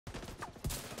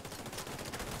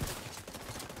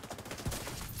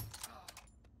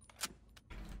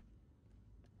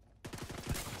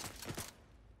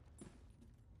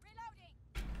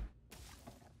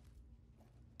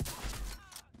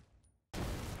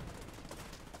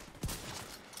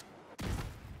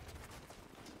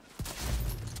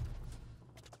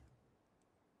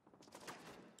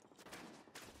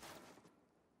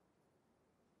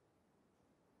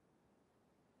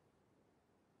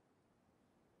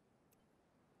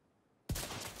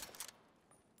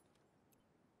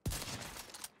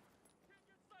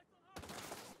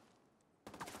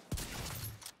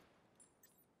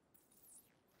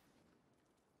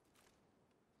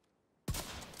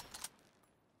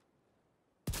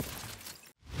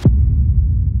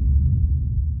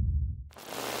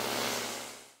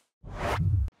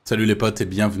Salut les potes et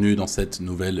bienvenue dans cette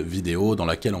nouvelle vidéo dans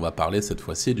laquelle on va parler cette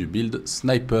fois-ci du build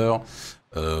Sniper.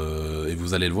 Et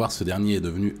vous allez le voir, ce dernier est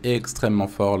devenu extrêmement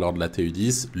fort lors de la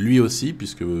TU10. Lui aussi,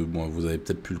 puisque bon, vous avez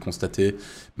peut-être pu le constater,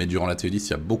 mais durant la TU10, il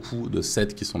y a beaucoup de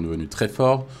sets qui sont devenus très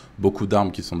forts, beaucoup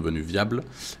d'armes qui sont devenues viables.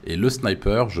 Et le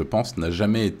Sniper, je pense, n'a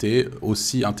jamais été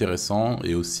aussi intéressant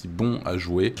et aussi bon à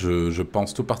jouer. Je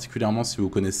pense tout particulièrement, si vous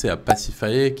connaissez, à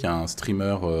Pacify, qui est un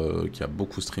streamer qui a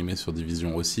beaucoup streamé sur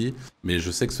Division aussi. Mais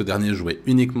je sais que ce dernier jouait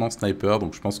uniquement Sniper,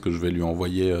 donc je pense que je vais lui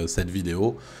envoyer cette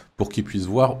vidéo pour qu'il puisse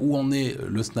voir où en est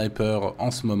le sniper en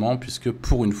ce moment, puisque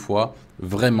pour une fois,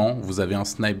 vraiment, vous avez un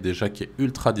snipe déjà qui est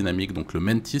ultra dynamique, donc le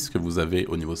Mantis que vous avez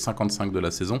au niveau 55 de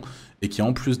la saison, et qui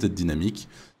en plus d'être dynamique,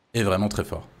 est vraiment très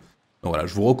fort. Donc voilà,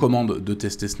 je vous recommande de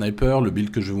tester Sniper. Le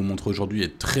build que je vais vous montrer aujourd'hui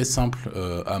est très simple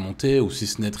à monter, ou si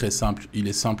ce n'est très simple, il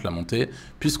est simple à monter,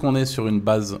 puisqu'on est sur une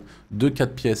base de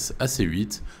 4 pièces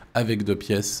AC8, avec 2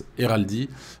 pièces Heraldie.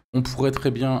 On pourrait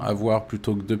très bien avoir,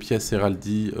 plutôt que 2 pièces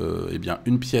Heraldie, eh bien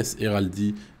une pièce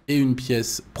Heraldie et une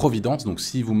pièce Providence. Donc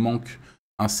s'il vous manque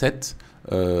un set,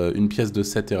 une pièce de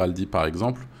 7 Heraldie par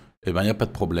exemple, eh bien il n'y a pas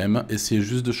de problème. Essayez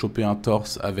juste de choper un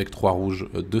torse avec 3 rouges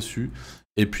dessus.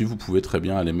 Et puis vous pouvez très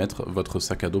bien aller mettre votre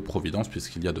sac à dos Providence,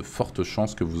 puisqu'il y a de fortes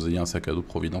chances que vous ayez un sac à dos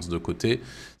Providence de côté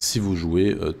si vous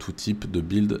jouez tout type de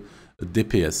build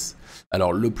DPS.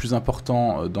 Alors le plus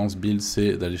important dans ce build,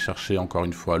 c'est d'aller chercher encore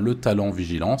une fois le talent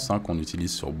vigilance, qu'on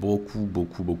utilise sur beaucoup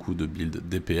de builds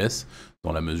DPS,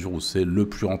 dans la mesure où c'est le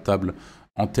plus rentable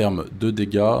en termes de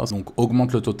dégâts. Donc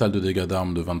augmente le total de dégâts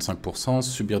d'armes de 25%,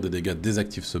 subir des dégâts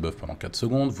désactive ce buff pendant 4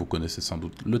 secondes, vous connaissez sans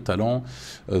doute le talent.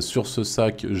 Sur ce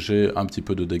sac, j'ai un petit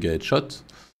peu de dégâts headshot,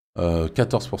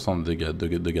 14%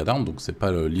 de dégâts d'armes, donc c'est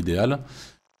pas l'idéal.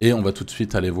 Et on va tout de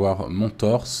suite aller voir mon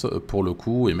torse pour le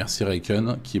coup, et merci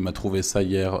Raiken qui m'a trouvé ça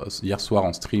hier soir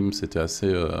en stream, c'était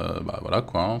assez, voilà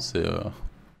quoi,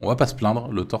 on va pas se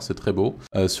plaindre, le torse est très beau.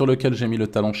 Sur lequel j'ai mis le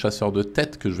talent chasseur de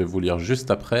tête que je vais vous lire juste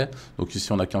après. Donc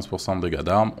ici on a 15% de dégâts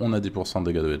d'armes, on a 10%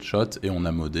 de dégâts de headshot et on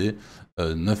a modé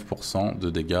 9% de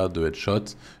dégâts de headshot.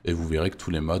 Et vous verrez que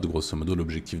tous les modes, grosso modo,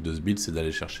 l'objectif de ce build c'est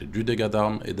d'aller chercher du dégât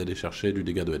d'armes et d'aller chercher du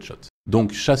dégât de headshot.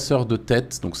 Donc chasseur de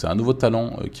tête, donc c'est un nouveau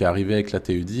talent qui est arrivé avec la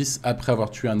TU10. Après avoir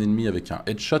tué un ennemi avec un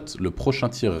headshot, le prochain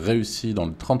tir réussi dans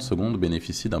les 30 secondes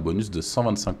bénéficie d'un bonus de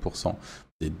 125%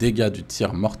 des dégâts du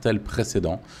tir mortel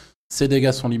précédent. Ces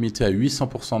dégâts sont limités à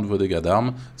 800% de vos dégâts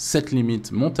d'armes. Cette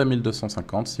limite monte à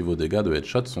 1250 si vos dégâts de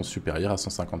headshot sont supérieurs à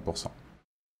 150%.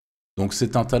 Donc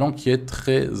c'est un talent qui est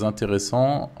très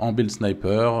intéressant en build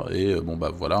sniper, et bon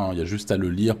bah voilà, il y a juste à le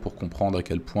lire pour comprendre à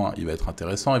quel point il va être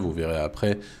intéressant, et vous verrez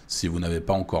après, si vous n'avez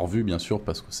pas encore vu bien sûr,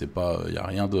 parce que c'est pas, il n'y a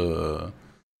rien de...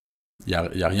 Il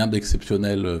n'y a rien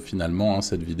d'exceptionnel finalement,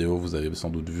 cette vidéo, vous avez sans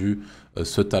doute vu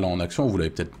ce talent en action, vous l'avez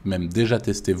peut-être même déjà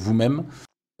testé vous-même.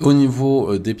 Au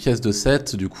niveau des pièces de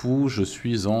 7, du coup, je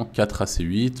suis en 4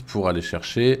 AC8 pour aller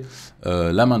chercher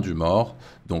la main du mort.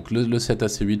 Donc le 7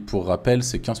 AC8, pour rappel,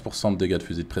 c'est 15% de dégâts de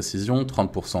fusil de précision,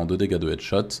 30% de dégâts de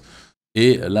headshot.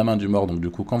 Et la main du mort, donc du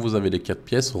coup, quand vous avez les 4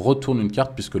 pièces, retourne une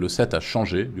carte, puisque le 7 a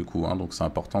changé, du coup, donc c'est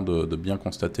important de bien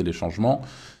constater les changements.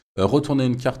 Retournez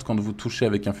une carte quand vous touchez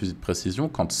avec un fusil de précision.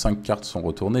 Quand 5 cartes sont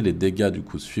retournées, les dégâts du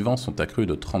coup suivant sont accrus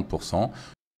de 30%.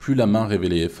 Plus la main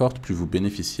révélée est forte, plus vous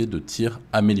bénéficiez de tirs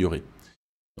améliorés.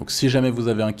 Donc si jamais vous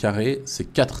avez un carré, c'est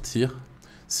 4 tirs.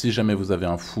 Si jamais vous avez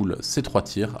un full, c'est 3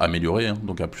 tirs améliorés,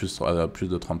 donc à plus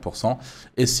de 30%.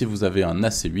 Et si vous avez un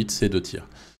AC8, c'est 2 tirs.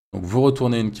 Donc vous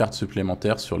retournez une carte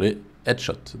supplémentaire sur les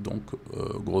headshots. Donc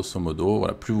grosso modo,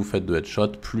 voilà, plus vous faites de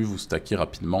headshots, plus vous stackez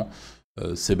rapidement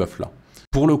ces buffs-là.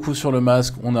 Pour le coup, sur le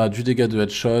masque, on a du dégât de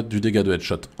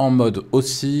headshot en mode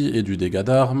aussi, et du dégât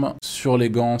d'armes. Sur les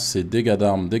gants, c'est dégâts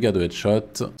d'armes, dégâts de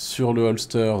headshot. Sur le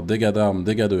holster, dégâts d'armes,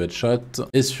 dégâts de headshot.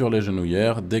 Et sur les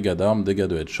genouillères, dégâts d'armes, dégâts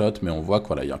de headshot. Mais on voit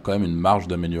qu'il y a quand même une marge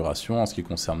d'amélioration en ce qui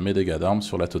concerne mes dégâts d'armes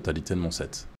sur la totalité de mon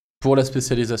set. Pour la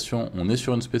spécialisation, on est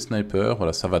sur une spé sniper,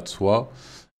 voilà, ça va de soi.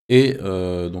 Et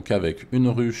donc avec une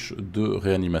ruche de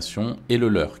réanimation et le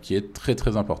leurre, qui est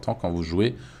très important quand vous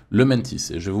jouez le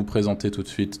Mantis. Et je vais vous présenter tout de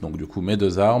suite donc du coup mes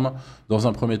deux armes. Dans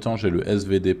un premier temps, j'ai le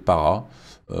SVD Para,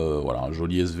 voilà, un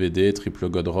joli SVD, triple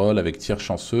god roll avec tir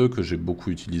chanceux que j'ai beaucoup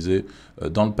utilisé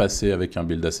dans le passé avec un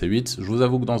build AC8. Je vous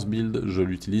avoue que dans ce build, je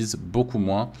l'utilise beaucoup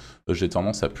moins. J'ai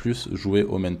tendance à plus jouer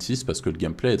au Mantis parce que le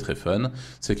gameplay est très fun.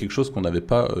 C'est quelque chose qu'on n'avait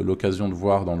pas l'occasion de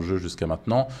voir dans le jeu jusqu'à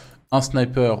maintenant. Un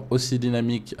sniper aussi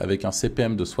dynamique avec un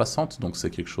CPM de 60, donc c'est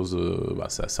quelque chose,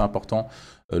 c'est assez important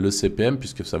le CPM,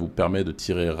 puisque ça vous permet de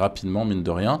tirer rapidement, mine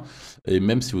de rien, et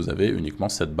même si vous avez uniquement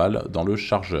 7 balles dans le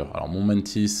chargeur. Alors mon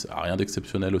Mantis a rien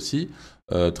d'exceptionnel aussi,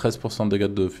 13% de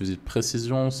dégâts de fusil de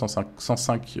précision,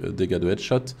 105 dégâts de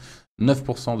headshot,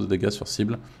 9% de dégâts sur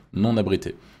cible non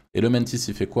abritée. Et le Mantis,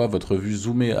 il fait quoi? Votre vue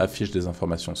zoomée affiche des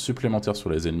informations supplémentaires sur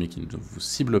les ennemis qui ne vous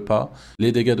ciblent pas.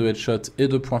 Les dégâts de headshot et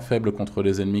de points faibles contre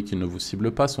les ennemis qui ne vous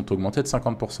ciblent pas sont augmentés de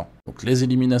 50%. Donc les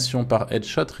éliminations par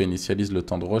headshot réinitialisent le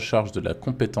temps de recharge de la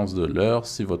compétence de leurre.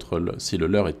 Si le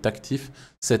leurre est actif,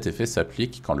 cet effet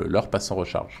s'applique quand le leurre passe en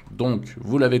recharge. Donc,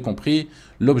 vous l'avez compris,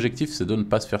 l'objectif c'est de ne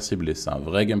pas se faire cibler. C'est un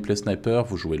vrai gameplay sniper,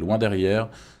 vous jouez loin derrière.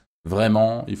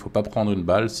 Vraiment, il ne faut pas prendre une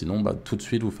balle, sinon tout de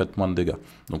suite vous faites moins de dégâts.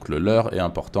 Donc le leurre est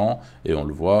important, et on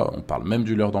le voit, on parle même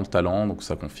du leurre dans le talent, donc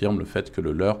ça confirme le fait que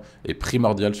le leurre est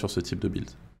primordial sur ce type de build.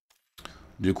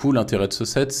 Du coup, l'intérêt de ce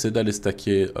set, c'est d'aller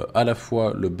stacker à la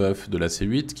fois le buff de la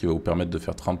C8, qui va vous permettre de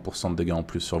faire 30% de dégâts en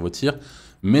plus sur vos tirs,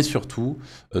 mais surtout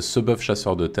ce buff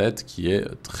chasseur de tête qui est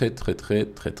très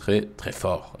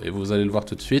fort. Et vous allez le voir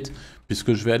tout de suite,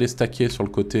 puisque je vais aller stacker sur le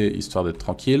côté histoire d'être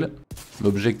tranquille.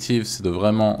 L'objectif, c'est de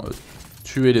vraiment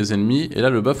tuer les ennemis. Et là,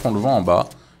 le buff, on le voit en bas,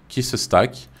 qui se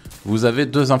stack. Vous avez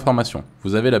deux informations.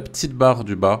 Vous avez la petite barre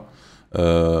du bas,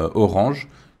 orange,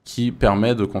 qui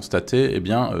permet de constater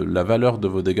la valeur de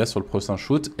vos dégâts sur le prochain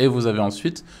shoot. Et vous avez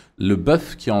ensuite le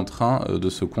buff qui est en train de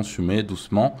se consumer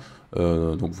doucement.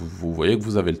 Donc vous voyez que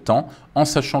vous avez le temps, en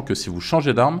sachant que si vous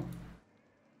changez d'arme,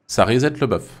 ça reset le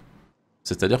buff.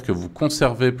 C'est-à-dire que vous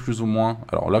conservez plus ou moins...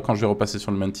 Alors là, quand je vais repasser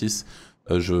sur le Mantis,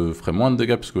 je ferai moins de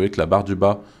dégâts, parce que vous voyez que la barre du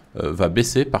bas va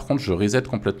baisser. Par contre, je reset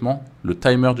complètement le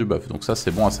timer du buff. Donc ça, c'est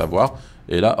bon à savoir.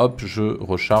 Et là, hop, je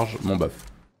recharge mon buff.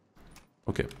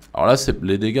 Ok. Alors là,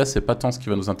 les dégâts, c'est pas tant ce qui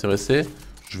va nous intéresser.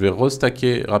 Je vais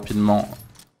restacker rapidement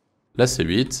la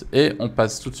C8. Et on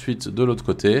passe tout de suite de l'autre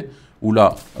côté, où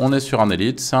là, on est sur un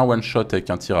élite. C'est un one-shot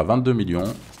avec un tir à 22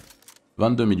 millions.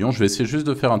 22 millions. Je vais essayer juste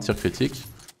de faire un tir critique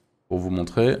pour vous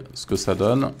montrer ce que ça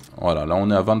donne. Voilà, là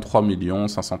on est à 23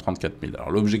 534 000.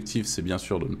 Alors l'objectif, c'est bien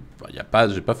sûr de...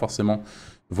 j'ai pas forcément,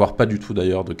 voire pas du tout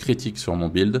d'ailleurs, de critique sur mon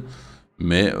build.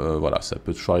 Mais voilà, ça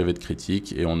peut toujours arriver de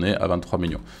critique et on est à 23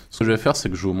 millions. Ce que je vais faire, c'est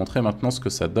que je vais vous montrer maintenant ce que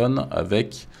ça donne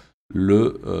avec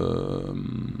le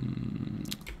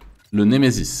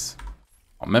Nemesis.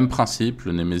 Alors, même principe,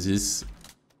 le Nemesis,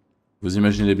 vous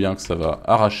imaginez bien que ça va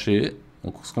arracher.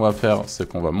 Donc ce qu'on va faire, c'est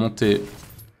qu'on va monter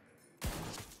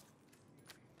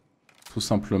tout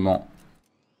simplement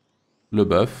le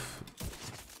buff.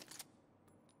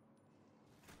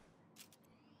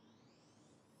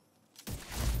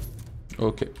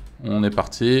 Ok, on est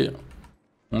parti.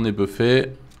 On est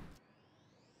buffé.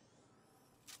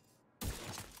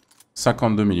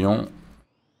 52 millions.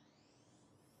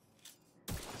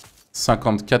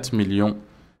 54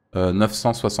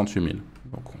 968 000.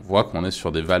 Donc on voit qu'on est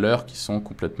sur des valeurs qui sont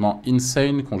complètement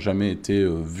insane, qui n'ont jamais été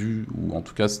vues, ou en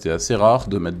tout cas c'était assez rare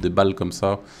de mettre des balles comme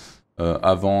ça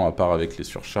avant, à part avec les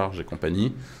surcharges et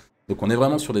compagnie. Donc on est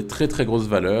vraiment sur des très grosses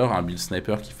valeurs, un build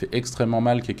sniper qui fait extrêmement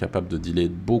mal, qui est capable de dealer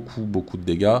beaucoup de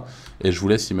dégâts, et je vous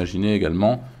laisse imaginer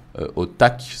également au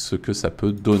tac ce que ça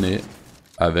peut donner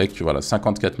avec voilà,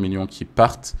 54 millions qui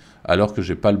partent, alors que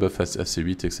j'ai pas le buff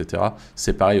AC8, etc.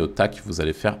 C'est pareil, au tac, vous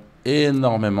allez faire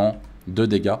énormément de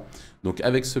dégâts. Donc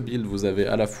avec ce build, vous avez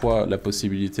à la fois la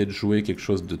possibilité de jouer quelque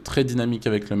chose de très dynamique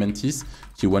avec le Mantis,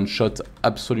 qui one-shot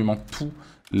absolument tous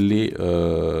les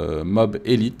mobs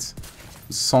élites,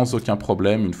 sans aucun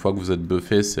problème. Une fois que vous êtes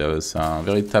buffé, c'est un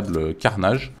véritable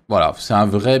carnage. Voilà, c'est un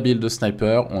vrai build de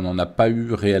sniper. On n'en a pas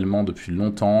eu réellement depuis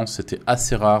longtemps. C'était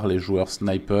assez rare les joueurs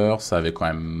sniper. Ça avait quand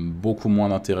même beaucoup moins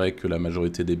d'intérêt que la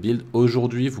majorité des builds.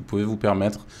 Aujourd'hui, vous pouvez vous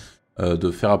permettre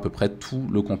de faire à peu près tout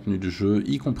le contenu du jeu,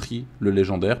 y compris le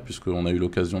légendaire, puisqu'on a eu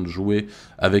l'occasion de jouer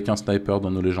avec un sniper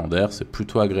dans nos légendaires. C'est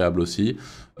plutôt agréable aussi.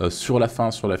 Sur la fin,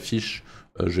 sur la fiche,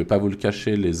 je ne vais pas vous le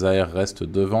cacher, les AR restent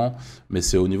devant, mais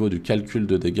c'est au niveau du calcul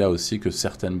de dégâts aussi que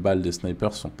certaines balles des snipers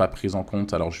ne sont pas prises en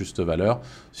compte à leur juste valeur.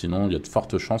 Sinon, il y a de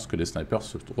fortes chances que les snipers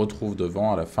se retrouvent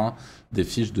devant à la fin des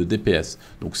fiches de DPS.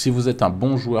 Donc si vous êtes un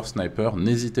bon joueur sniper,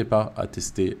 n'hésitez pas à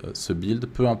tester ce build,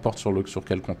 peu importe sur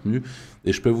quel contenu.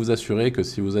 Et je peux vous assurer que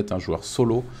si vous êtes un joueur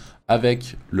solo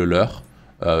avec le leurre,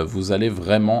 vous allez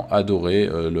vraiment adorer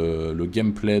le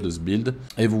gameplay de ce build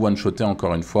et vous one-shotter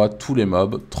encore une fois tous les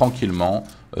mobs tranquillement,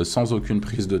 sans aucune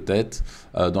prise de tête,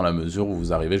 dans la mesure où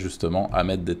vous arrivez justement à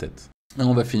mettre des têtes. Et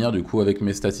on va finir du coup avec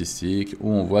mes statistiques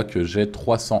où on voit que j'ai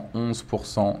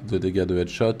 311% de dégâts de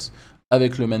headshot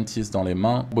avec le Mantis dans les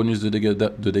mains, bonus de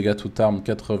dégâts toute arme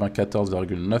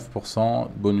 94,9%,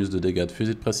 bonus de dégâts de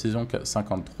fusil de précision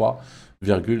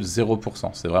 53,0%.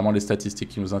 C'est vraiment les statistiques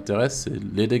qui nous intéressent, c'est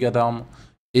les dégâts d'armes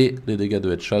et les dégâts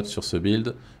de headshot sur ce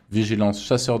build. Vigilance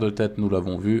chasseur de tête, nous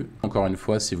l'avons vu. Encore une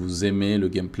fois, si vous aimez le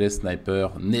gameplay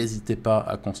sniper, n'hésitez pas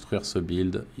à construire ce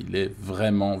build. Il est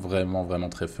vraiment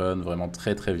très fun, vraiment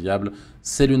très viable.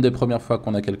 C'est l'une des premières fois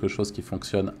qu'on a quelque chose qui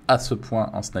fonctionne à ce point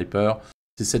en sniper.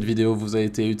 Si cette vidéo vous a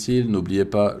été utile, n'oubliez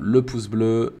pas le pouce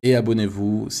bleu et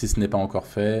abonnez-vous si ce n'est pas encore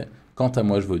fait. Quant à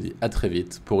moi, je vous dis à très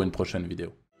vite pour une prochaine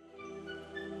vidéo.